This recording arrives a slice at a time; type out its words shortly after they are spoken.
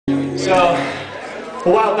So, a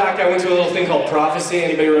while back I went to a little thing called Prophecy.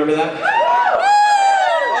 Anybody remember that?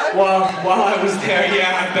 Well, while I was there,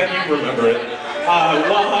 yeah, I bet you remember it.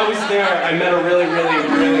 While I was there, I met a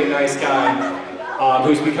really nice guy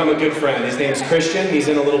who's become a good friend. His name's Christian. He's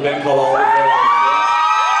in a little band called All Over.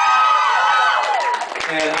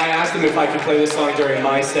 And I asked him if I could play this song during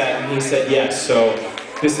my set, and he said yes. So,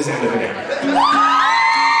 this is End of an Era.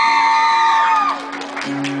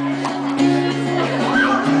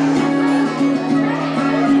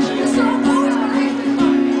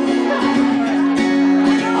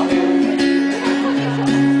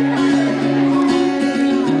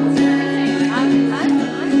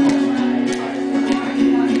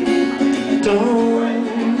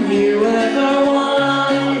 Don't you ever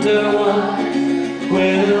wonder what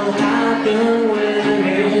will happen when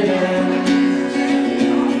it ends?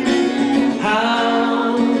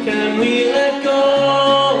 How can we let go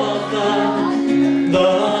of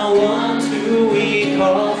the ones who we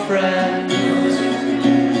call friends?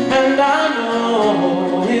 And I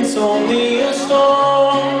know it's only a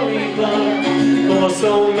story, but for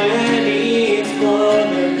so many it's more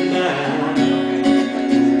than that.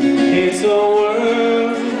 It's a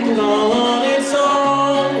world all on its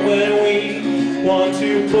own where we want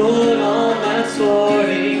to put on that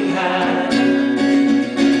sorting hat.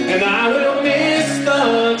 And I will miss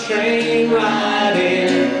the train ride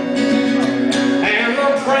in and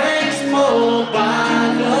the pranks pulled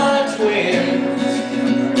by the twins.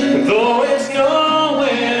 Though it's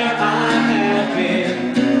nowhere I have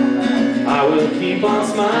been, I will keep on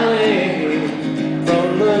smiling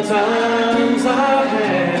from the times I've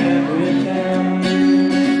had with them.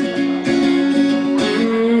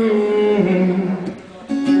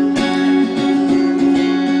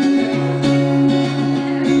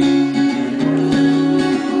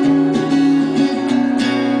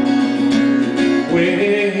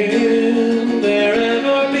 Will there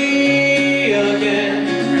ever be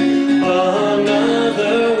again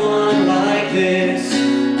another one like this?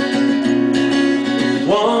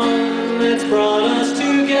 One that's brought us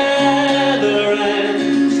together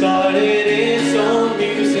and started its own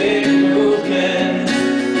music movement.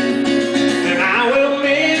 And I will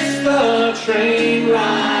miss the train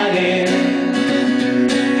ride in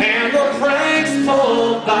and the pranks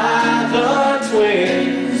pulled by the twins.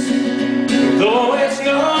 Though it's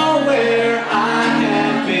nowhere I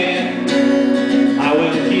have been, I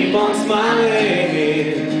will keep on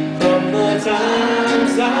smiling from the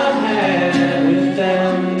times I've had with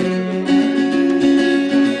them.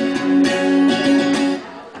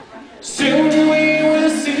 Soon we will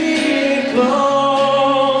see it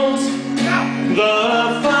close, the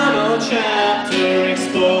final chapter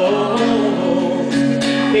exposed.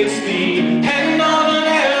 It's the end of an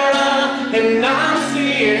era, and I'm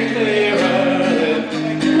seeing clearer that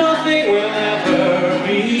nothing will ever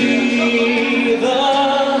be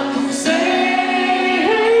the same.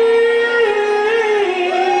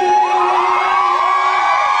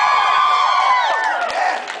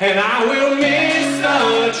 And I will miss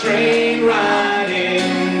the train ride in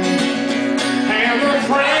and the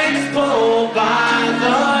pranks pulled by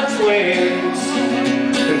the twins.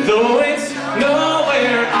 And though it's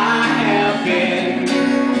nowhere I have been,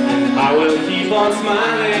 I will keep on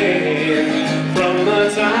smiling from the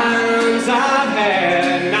times I've had.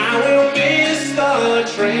 And I will miss the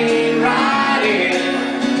train ride in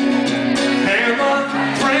and the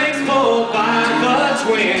pranks pulled by the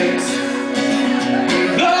twins.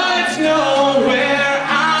 Nowhere I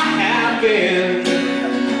have been,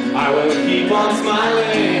 I will keep on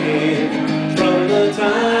smiling from the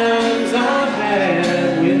times I've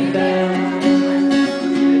had with them.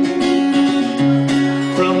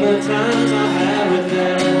 From the times I've had with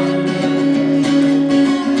them.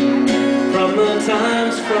 From the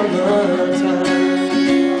times I've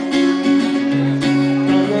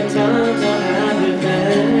had with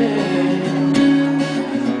them.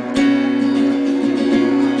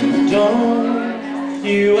 Don't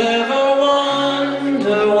you ever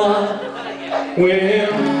wonder what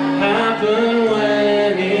will happen